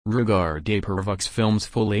Regardez Pirvox films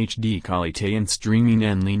full HD qualité en streaming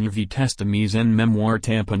en ligne vitesse de mise en mémoire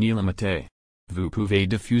temps illimité. Vous pouvez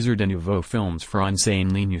diffuser de nouveaux films français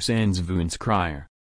en ligne sans vous inscrire.